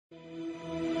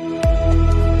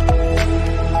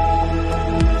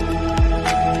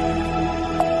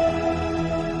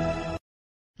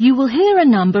will hear a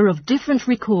number of different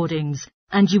recordings,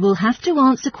 and you will have to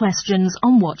answer questions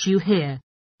on what you hear.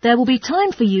 There will be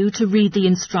time for you to read the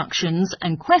instructions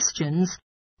and questions,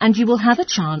 and you will have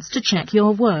a chance to check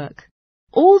your work.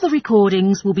 All the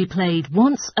recordings will be played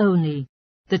once only.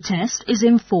 The test is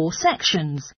in 4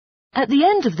 sections. At the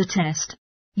end of the test,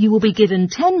 you will be given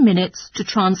 10 minutes to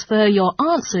transfer your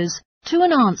answers to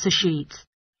an answer sheet.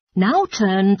 Now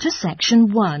turn to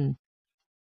Section 1.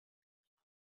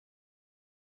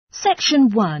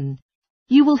 Section 1.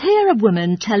 You will hear a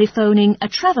woman telephoning a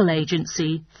travel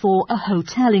agency for a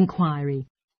hotel inquiry.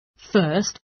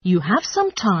 First, you have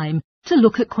some time to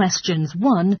look at questions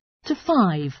 1 to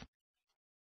 5.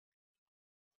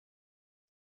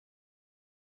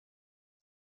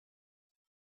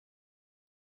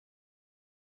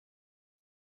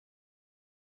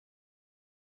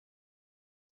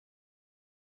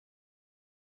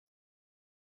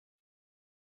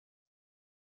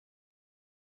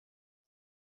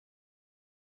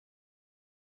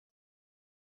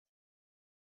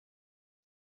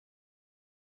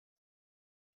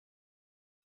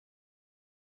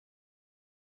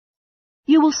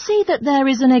 You will see that there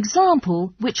is an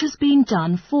example which has been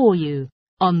done for you.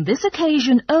 On this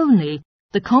occasion only,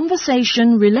 the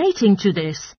conversation relating to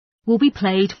this will be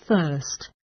played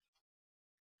first.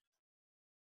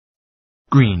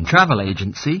 Green Travel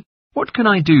Agency, what can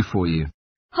I do for you?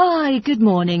 Hi, good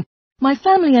morning. My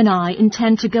family and I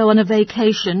intend to go on a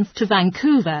vacation to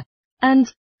Vancouver,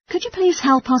 and could you please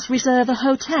help us reserve a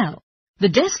hotel? The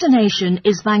destination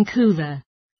is Vancouver.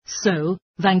 So,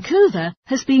 Vancouver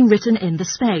has been written in the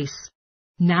space.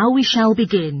 Now we shall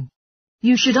begin.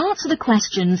 You should answer the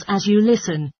questions as you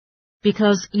listen,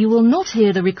 because you will not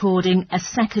hear the recording a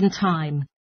second time.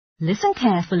 Listen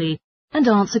carefully and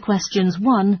answer questions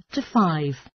 1 to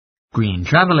 5. Green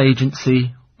Travel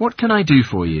Agency, what can I do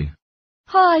for you?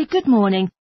 Hi, good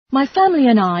morning. My family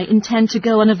and I intend to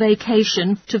go on a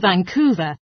vacation to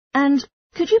Vancouver, and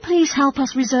could you please help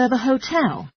us reserve a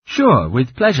hotel? Sure,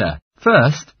 with pleasure.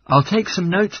 First, I'll take some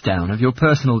notes down of your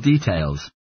personal details.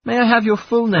 May I have your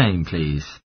full name, please?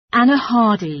 Anna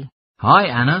Hardy. Hi,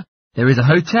 Anna. There is a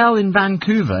hotel in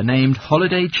Vancouver named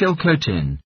Holiday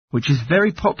Chilcotin, which is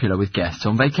very popular with guests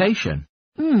on vacation.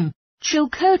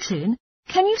 Chilcotin?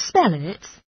 Can you spell it?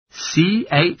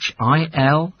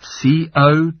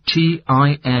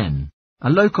 Chilcotin. A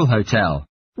local hotel.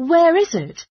 Where is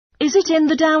it? Is it in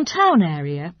the downtown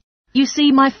area? You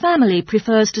see, my family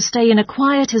prefers to stay in a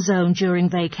quieter zone during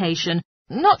vacation.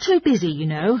 Not too busy, you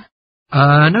know.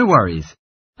 No worries.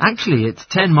 Actually, it's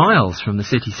 10 miles from the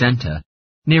city centre,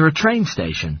 near a train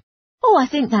station. Oh, I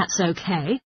think that's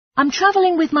okay. I'm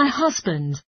travelling with my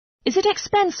husband. Is it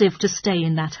expensive to stay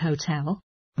in that hotel?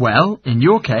 Well, in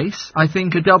your case, I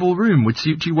think a double room would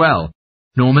suit you well.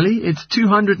 Normally, it's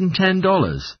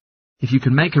 $210. If you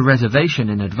can make a reservation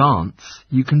in advance,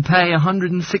 you can pay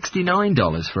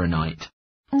 $169 for a night.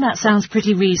 That sounds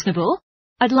pretty reasonable.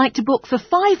 I'd like to book for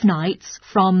 5 nights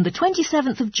from the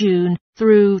 27th of June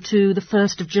through to the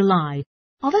 1st of July.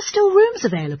 Are there still rooms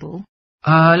available?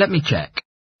 Let me check.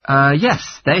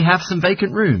 Yes, they have some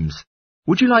vacant rooms.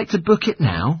 Would you like to book it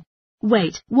now?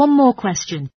 Wait, one more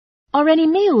question. Are any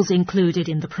meals included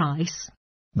in the price?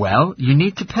 Well, you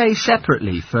need to pay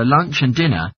separately for lunch and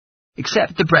dinner,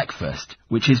 except the breakfast,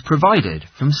 which is provided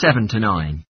from 7 to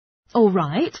 9. All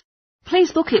right.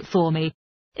 Please book it for me.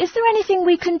 Is there anything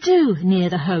we can do near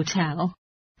the hotel?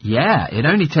 Yeah, it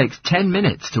only takes 10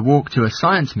 minutes to walk to a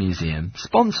science museum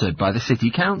sponsored by the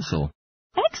City Council.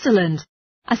 Excellent.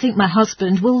 I think my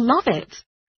husband will love it.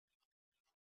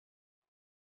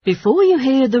 Before you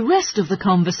hear the rest of the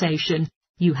conversation,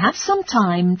 you have some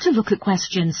time to look at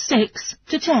questions 6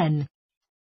 to 10.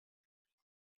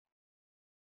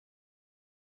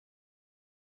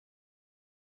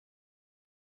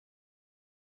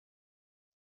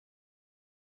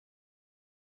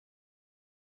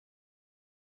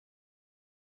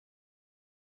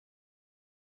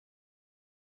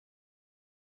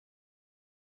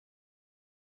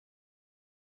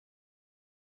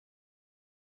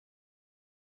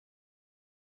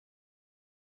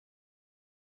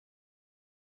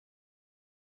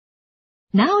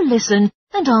 Now listen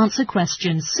and answer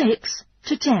questions 6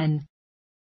 to 10.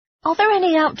 Are there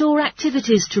any outdoor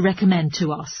activities to recommend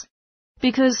to us?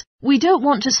 Because we don't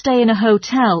want to stay in a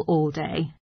hotel all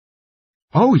day.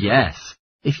 Oh, yes.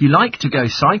 If you like to go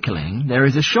cycling, there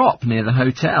is a shop near the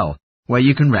hotel where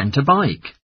you can rent a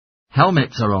bike.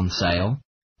 Helmets are on sale,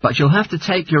 but you'll have to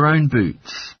take your own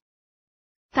boots.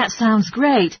 That sounds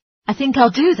great. I think I'll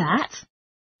do that.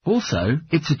 Also,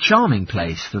 it's a charming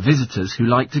place for visitors who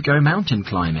like to go mountain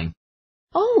climbing.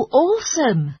 Oh,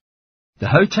 awesome! The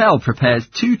hotel prepares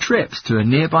 2 trips to a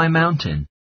nearby mountain.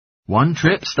 One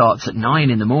trip starts at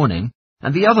 9 in the morning,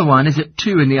 and the other one is at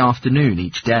 2 in the afternoon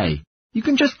each day. You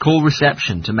can just call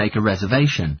reception to make a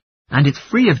reservation, and it's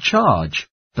free of charge.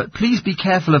 But please be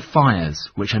careful of fires,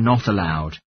 which are not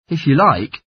allowed. If you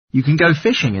like, you can go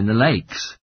fishing in the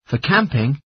lakes. For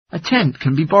camping, a tent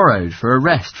can be borrowed for a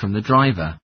rest from the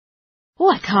driver. Oh,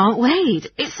 I can't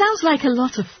wait. It sounds like a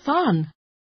lot of fun.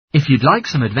 If you'd like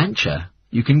some adventure,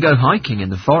 you can go hiking in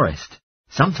the forest.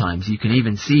 Sometimes you can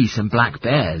even see some black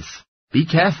bears. Be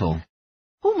careful.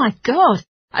 Oh my God,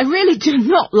 I really do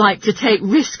not like to take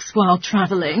risks while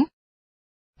travelling.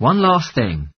 One last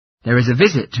thing. There is a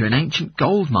visit to an ancient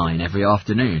gold mine every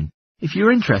afternoon. If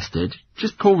you're interested,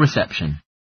 just call reception.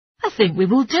 I think we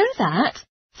will do that.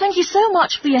 Thank you so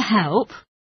much for your help.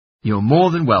 You're more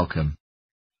than welcome.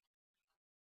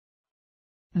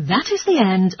 That is the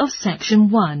end of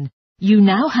section 1. You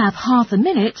now have half a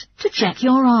minute to check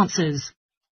your answers.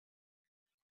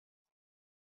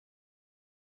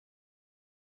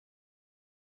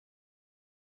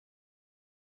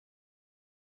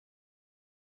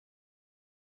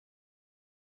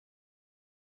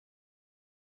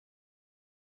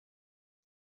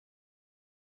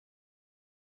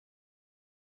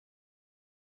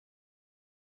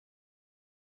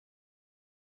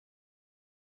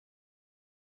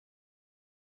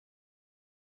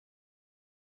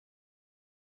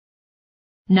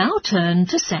 Now turn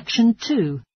to section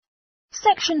 2.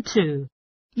 Section 2.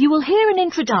 You will hear an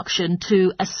introduction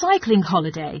to a cycling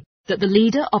holiday that the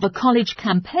leader of a college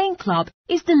campaign club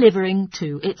is delivering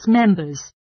to its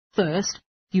members. First,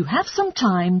 you have some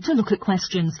time to look at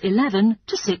questions 11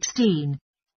 to 16.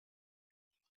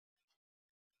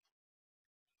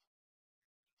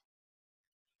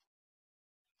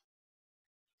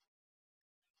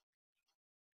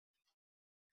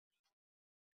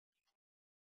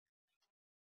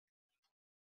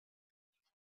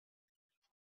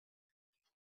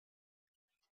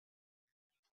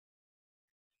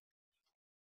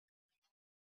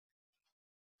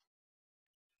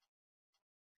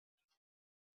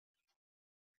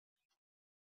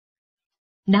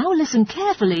 Now listen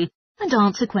carefully and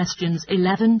answer questions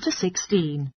 11 to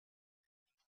 16.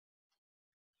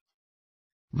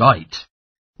 Right.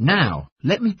 Now,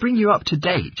 let me bring you up to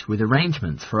date with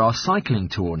arrangements for our cycling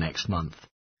tour next month.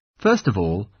 First of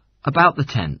all, about the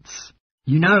tents.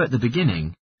 You know, at the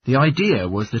beginning, the idea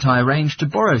was that I arranged to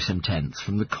borrow some tents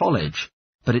from the college,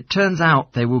 but it turns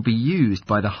out they will be used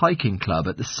by the hiking club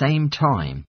at the same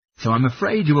time, so I'm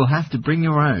afraid you will have to bring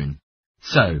your own.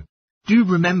 So, do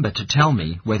remember to tell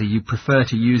me whether you prefer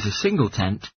to use a single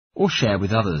tent or share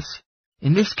with others.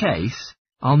 In this case,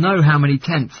 I'll know how many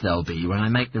tents there'll be when I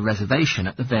make the reservation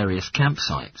at the various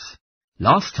campsites.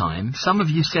 Last time, some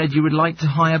of you said you would like to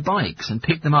hire bikes and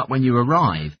pick them up when you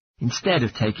arrive, instead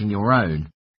of taking your own.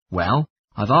 Well,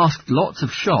 I've asked lots of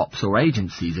shops or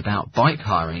agencies about bike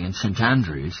hiring in St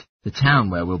Andrews, the town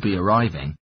where we'll be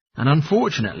arriving, and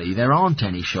unfortunately there aren't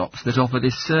any shops that offer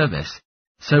this service,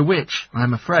 so which,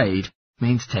 I'm afraid,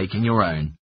 means taking your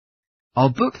own.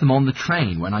 I'll book them on the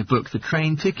train when I book the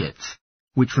train tickets,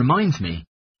 which reminds me,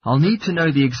 I'll need to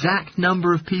know the exact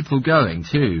number of people going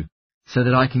too, so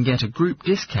that I can get a group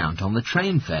discount on the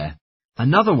train fare.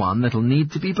 Another one that'll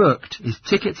need to be booked is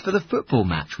tickets for the football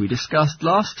match we discussed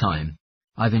last time.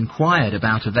 I've inquired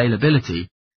about availability,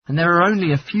 and there are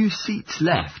only a few seats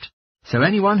left, so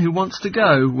anyone who wants to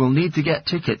go will need to get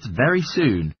tickets very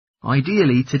soon,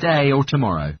 ideally today or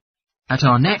tomorrow. At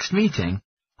our next meeting,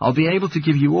 I'll be able to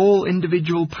give you all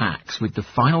individual packs with the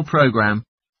final programme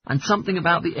and something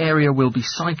about the area we'll be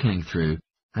cycling through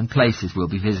and places we'll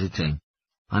be visiting.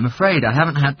 I'm afraid I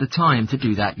haven't had the time to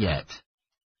do that yet.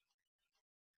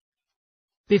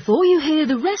 Before you hear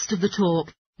the rest of the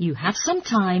talk, you have some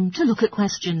time to look at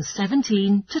questions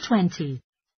 17 to 20.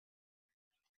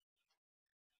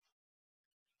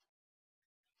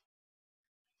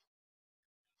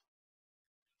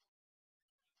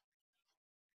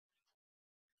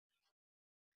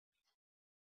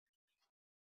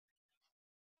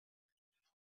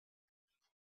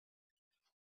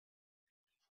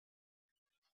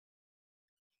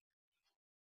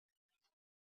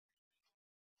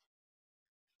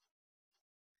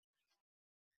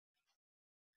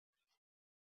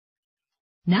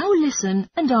 Now listen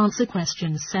and answer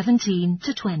questions 17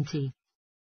 to 20.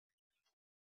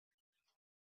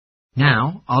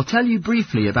 Now, I'll tell you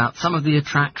briefly about some of the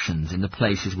attractions in the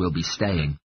places we'll be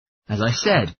staying. As I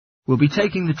said, we'll be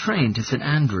taking the train to St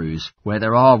Andrews, where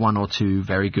there are 1 or 2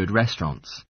 very good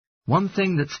restaurants. One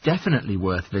thing that's definitely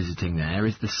worth visiting there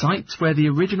is the sites where the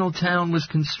original town was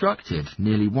constructed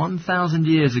nearly 1,000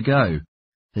 years ago.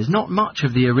 There's not much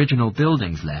of the original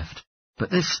buildings left, but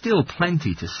there's still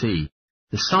plenty to see.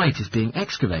 The site is being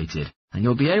excavated, and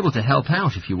you'll be able to help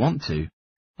out if you want to.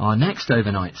 Our next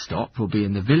overnight stop will be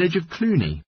in the village of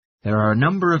Cluny. There are a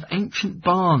number of ancient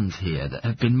barns here that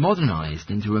have been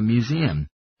modernised into a museum,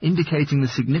 indicating the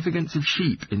significance of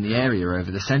sheep in the area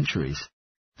over the centuries.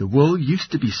 The wool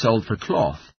used to be sold for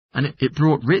cloth, and it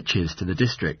brought riches to the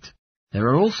district. There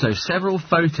are also several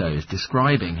photos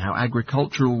describing how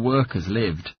agricultural workers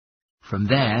lived. From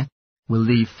there, we'll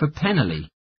leave for Penally.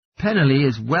 Penally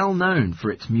is well known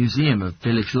for its museum of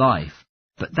village life,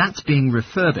 but that's being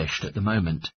refurbished at the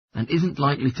moment and isn't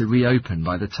likely to reopen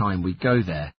by the time we go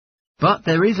there. But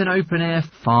there is an open-air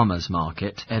farmers'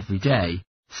 market every day,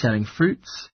 selling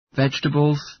fruits,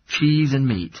 vegetables, cheese and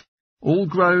meat, all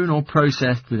grown or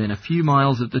processed within a few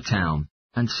miles of the town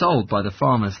and sold by the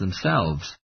farmers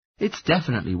themselves. It's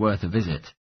definitely worth a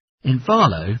visit. In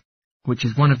Farlow, which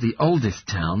is one of the oldest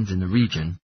towns in the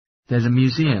region, there's a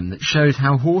museum that shows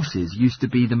how horses used to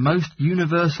be the most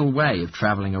universal way of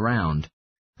travelling around,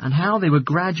 and how they were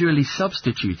gradually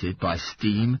substituted by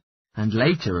steam, and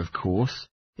later, of course,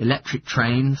 electric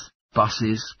trains,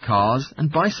 buses, cars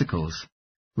and bicycles.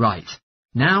 Right,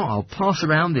 now I'll pass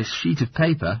around this sheet of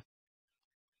paper.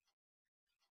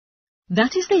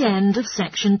 That is the end of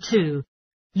section 2.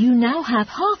 You now have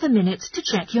half a minute to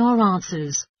check your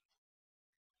answers.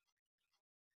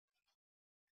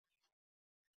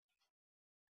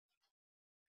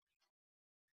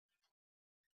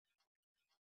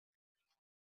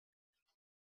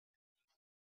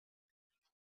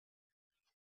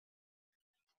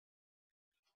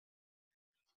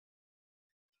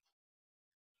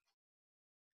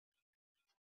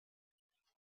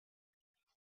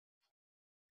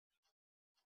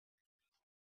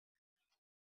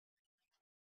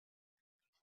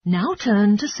 Now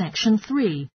turn to section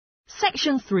 3.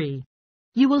 Section 3.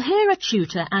 You will hear a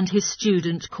tutor and his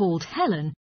student called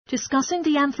Helen discussing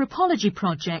the anthropology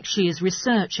project she is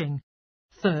researching.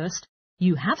 First,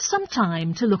 you have some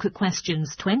time to look at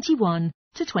questions 21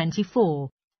 to 24.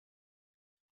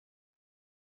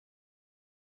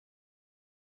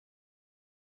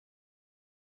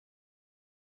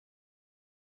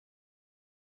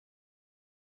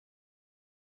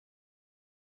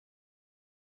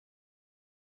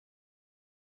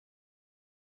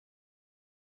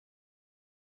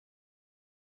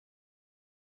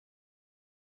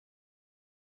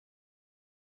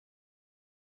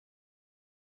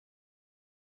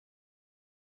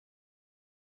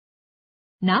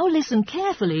 Now listen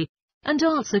carefully and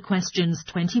answer questions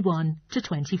 21 to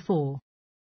 24.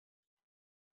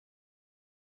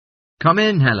 Come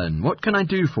in, Helen. What can I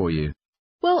do for you?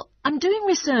 Well, I'm doing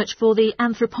research for the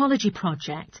anthropology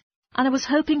project, and I was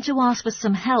hoping to ask for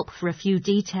some help for a few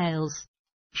details.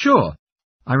 Sure.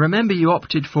 I remember you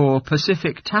opted for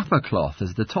Pacific Tapper cloth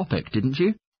as the topic, didn't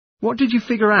you? What did you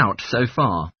figure out so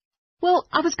far? Well,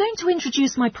 I was going to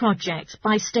introduce my project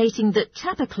by stating that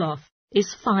tapper cloth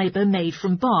is fibre made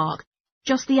from bark,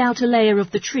 just the outer layer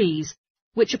of the trees,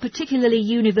 which are particularly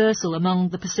universal among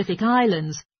the Pacific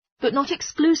Islands, but not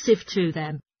exclusive to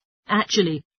them.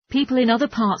 Actually, people in other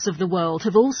parts of the world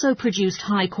have also produced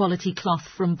high-quality cloth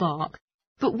from bark.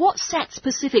 But what sets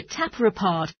Pacific tapper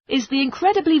apart is the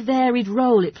incredibly varied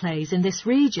role it plays in this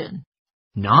region.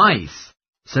 Nice!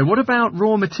 So what about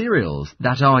raw materials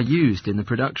that are used in the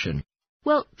production?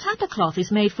 Well, tapper cloth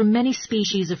is made from many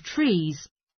species of trees.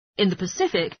 In the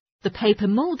Pacific, the paper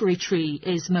mulberry tree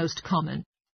is most common,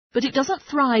 but it doesn't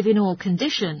thrive in all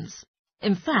conditions.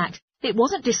 In fact, it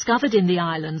wasn't discovered in the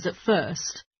islands at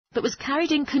first, but was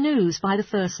carried in canoes by the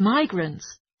first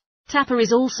migrants. Tapper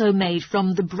is also made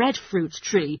from the breadfruit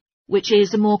tree, which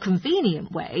is a more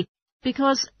convenient way,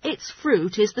 because its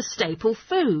fruit is the staple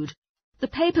food. The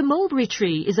paper mulberry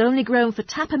tree is only grown for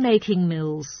tapper-making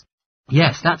mills.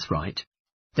 Yes, that's right.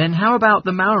 Then how about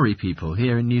the Maori people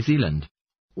here in New Zealand?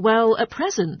 Well, at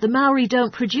present, the Maori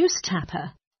don't produce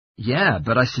tapper. Yeah,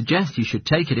 but I suggest you should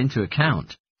take it into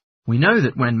account. We know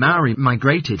that when Maori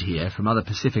migrated here from other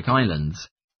Pacific islands,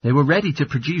 they were ready to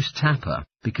produce tapper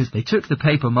because they took the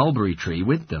paper mulberry tree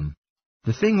with them.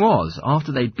 The thing was,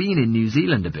 after they'd been in New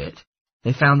Zealand a bit,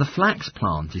 they found the flax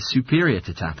plant is superior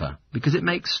to tapper because it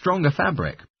makes stronger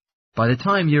fabric. By the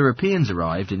time Europeans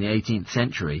arrived in the 18th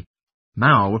century,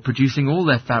 Maori were producing all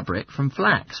their fabric from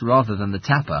flax rather than the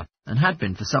tapper, and had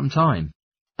been for some time.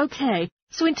 OK,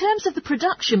 so in terms of the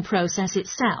production process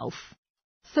itself,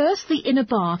 first the inner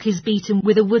bark is beaten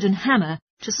with a wooden hammer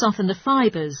to soften the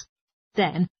fibres.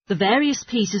 Then the various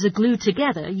pieces are glued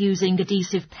together using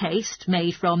adhesive paste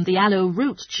made from the aloe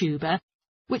root tuber,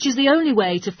 which is the only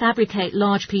way to fabricate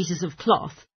large pieces of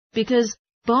cloth, because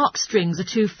Bark strings are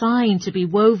too fine to be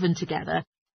woven together,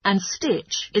 and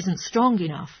stitch isn't strong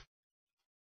enough.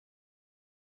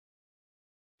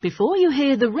 Before you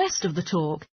hear the rest of the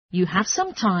talk, you have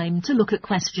some time to look at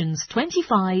questions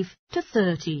 25 to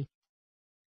 30.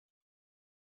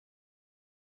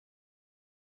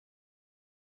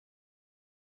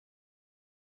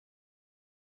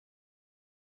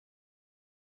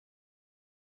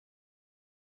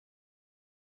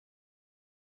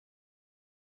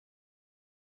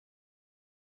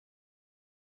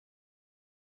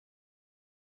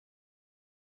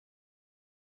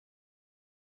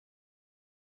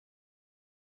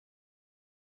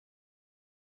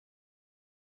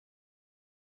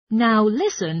 Now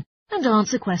listen and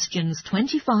answer questions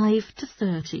 25 to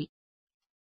 30.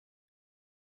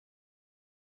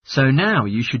 So now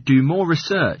you should do more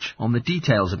research on the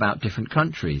details about different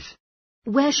countries.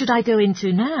 Where should I go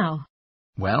into now?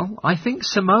 Well, I think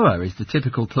Samoa is the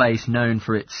typical place known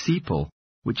for its sepal,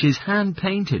 which is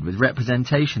hand-painted with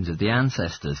representations of the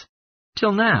ancestors.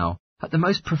 Till now, at the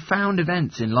most profound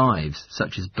events in lives,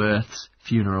 such as births,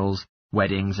 funerals,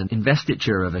 weddings and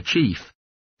investiture of a chief,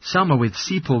 some are with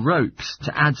sepal ropes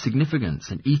to add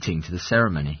significance and eating to the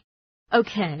ceremony.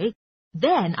 OK,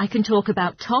 then I can talk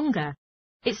about Tonga.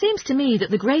 It seems to me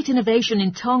that the great innovation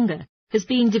in Tonga has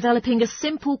been developing a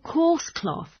simple coarse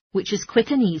cloth, which is quick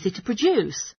and easy to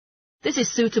produce. This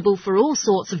is suitable for all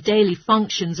sorts of daily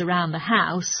functions around the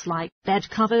house, like bed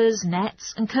covers,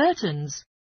 nets and curtains.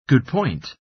 Good point.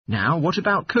 Now, what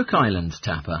about Cook Islands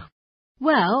tapa?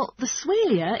 Well, the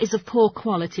Swalia is of poor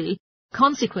quality.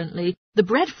 Consequently, the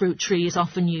breadfruit tree is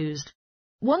often used.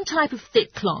 One type of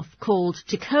thick cloth, called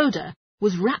tekoda,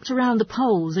 was wrapped around the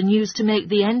poles and used to make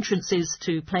the entrances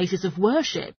to places of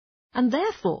worship, and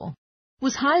therefore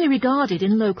was highly regarded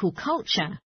in local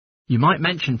culture. You might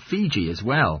mention Fiji as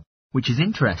well, which is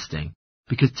interesting,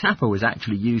 because tapa was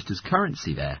actually used as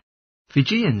currency there.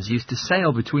 Fijians used to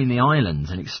sail between the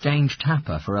islands and exchange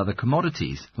tapa for other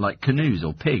commodities, like canoes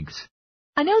or pigs.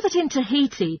 I know that in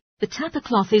Tahiti, the tapa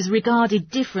cloth is regarded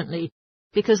differently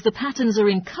because the patterns are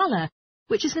in colour,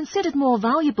 which is considered more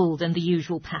valuable than the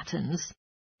usual patterns.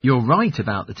 You're right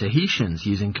about the Tahitians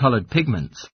using coloured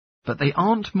pigments, but they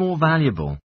aren't more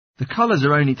valuable. The colours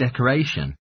are only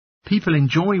decoration. People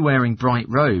enjoy wearing bright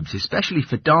robes, especially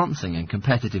for dancing and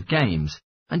competitive games,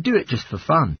 and do it just for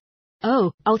fun.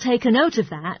 Oh, I'll take a note of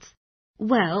that.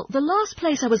 Well, the last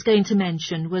place I was going to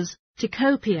mention was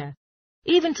Tikopia.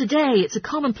 Even today, it's a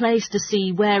common place to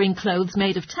see wearing clothes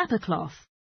made of tapa cloth.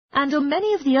 And on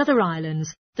many of the other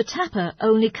islands, the tapa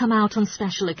only come out on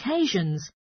special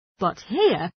occasions. But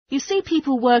here, you see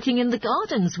people working in the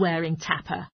gardens wearing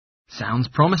tapa. Sounds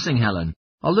promising, Helen.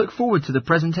 I'll look forward to the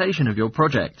presentation of your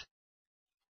project.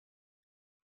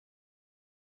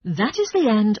 That is the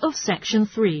end of section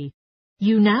 3.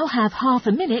 You now have half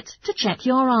a minute to check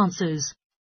your answers.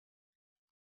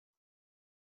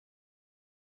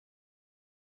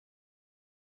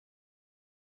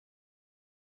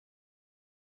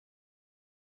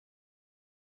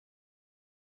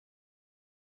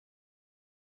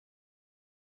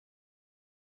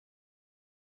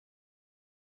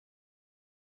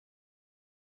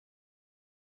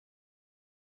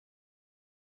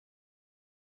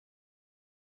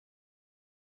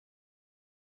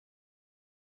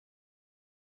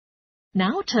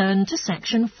 Now turn to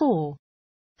Section 4.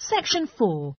 Section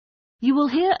 4. You will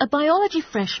hear a biology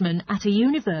freshman at a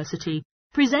university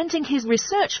presenting his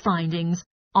research findings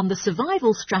on the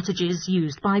survival strategies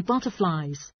used by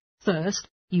butterflies. First,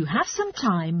 you have some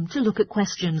time to look at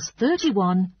questions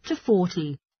 31 to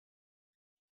 40.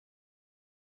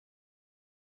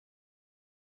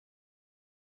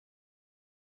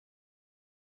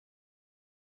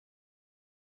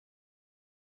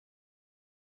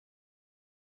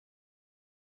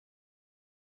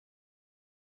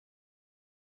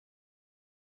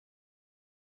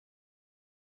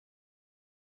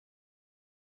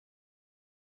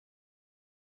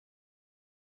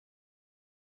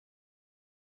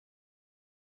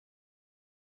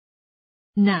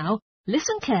 Now,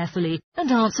 listen carefully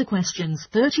and answer questions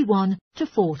 31 to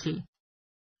 40.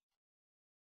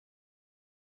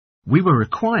 We were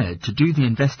required to do the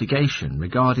investigation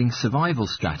regarding survival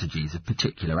strategies of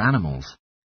particular animals,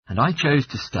 and I chose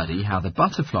to study how the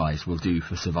butterflies will do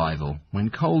for survival when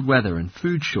cold weather and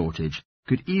food shortage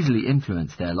could easily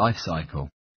influence their life cycle.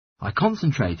 I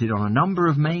concentrated on a number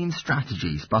of main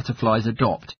strategies butterflies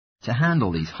adopt to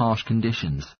handle these harsh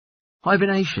conditions: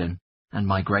 hibernation and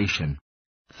migration.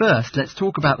 First, let's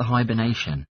talk about the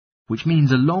hibernation, which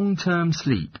means a long-term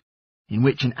sleep, in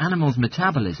which an animal's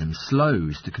metabolism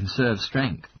slows to conserve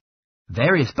strength.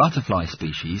 Various butterfly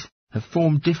species have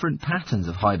formed different patterns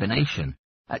of hibernation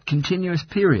at continuous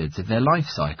periods of their life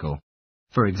cycle.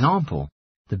 For example,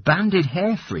 the banded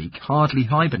hair freak hardly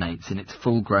hibernates in its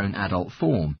full-grown adult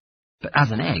form, but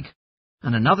as an egg,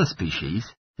 and another species,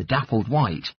 the dappled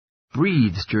white,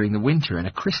 breathes during the winter in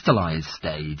a crystallized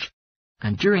stage,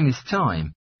 and during this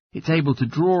time, it's able to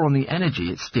draw on the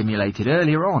energy it stimulated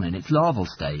earlier on in its larval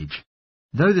stage.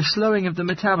 Though the slowing of the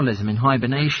metabolism in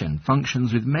hibernation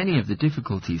functions with many of the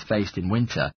difficulties faced in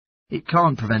winter, it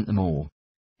can't prevent them all.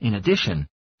 In addition,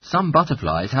 some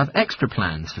butterflies have extra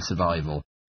plans for survival.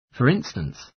 For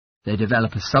instance, they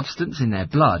develop a substance in their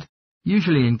blood,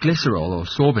 usually in glycerol or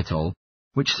sorbitol,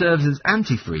 which serves as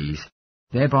antifreeze,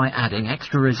 thereby adding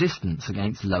extra resistance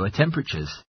against lower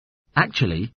temperatures.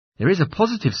 Actually, there is a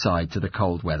positive side to the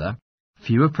cold weather.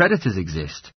 Fewer predators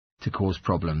exist to cause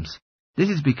problems. This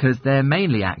is because they're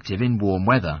mainly active in warm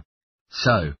weather.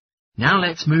 So, now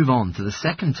let's move on to the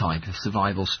second type of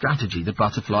survival strategy the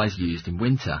butterflies used in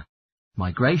winter: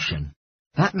 migration.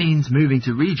 That means moving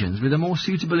to regions with a more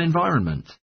suitable environment.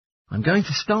 I'm going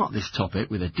to start this topic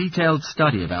with a detailed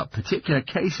study about particular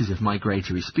cases of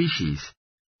migratory species.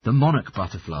 The monarch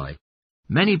butterfly.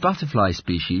 Many butterfly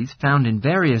species found in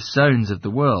various zones of the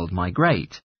world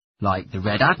migrate, like the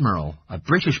red admiral, a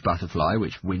British butterfly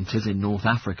which winters in North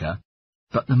Africa.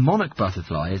 But the monarch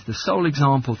butterfly is the sole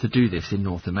example to do this in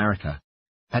North America.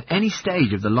 At any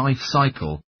stage of the life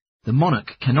cycle, the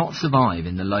monarch cannot survive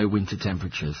in the low winter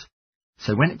temperatures.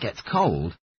 So when it gets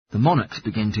cold, the monarchs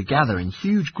begin to gather in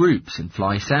huge groups and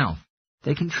fly south.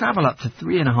 They can travel up to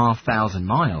 3,500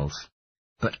 miles.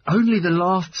 But only the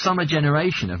last summer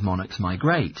generation of monarchs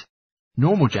migrate.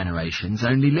 Normal generations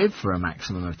only live for a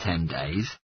maximum of 10 days.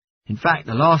 In fact,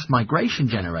 the last migration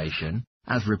generation,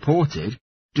 as reported,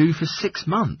 do for 6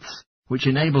 months, which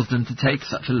enables them to take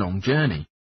such a long journey.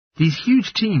 These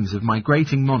huge teams of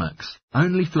migrating monarchs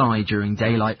only fly during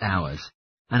daylight hours,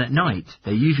 and at night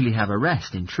they usually have a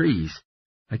rest in trees,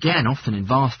 again often in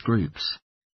vast groups.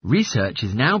 Research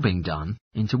is now being done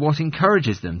into what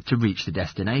encourages them to reach the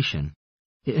destination.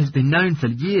 It has been known for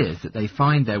years that they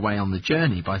find their way on the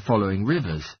journey by following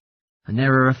rivers, and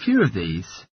there are a few of these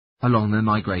along the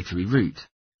migratory route.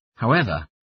 However,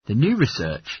 the new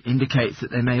research indicates that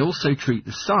they may also treat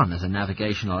the sun as a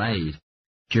navigational aid.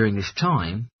 During this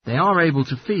time, they are able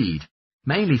to feed,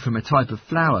 mainly from a type of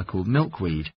flower called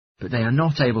milkweed, but they are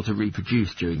not able to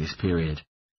reproduce during this period.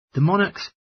 The monarchs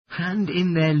hand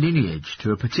in their lineage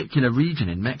to a particular region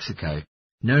in Mexico,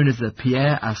 known as the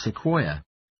Pierre a Sequoia.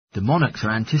 The monarchs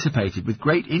are anticipated with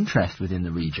great interest within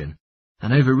the region,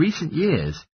 and over recent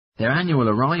years, their annual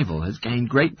arrival has gained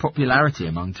great popularity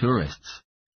among tourists.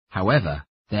 However,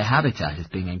 their habitat is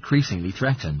being increasingly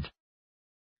threatened.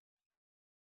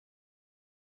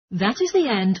 That is the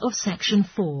end of section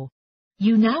 4.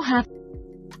 You now have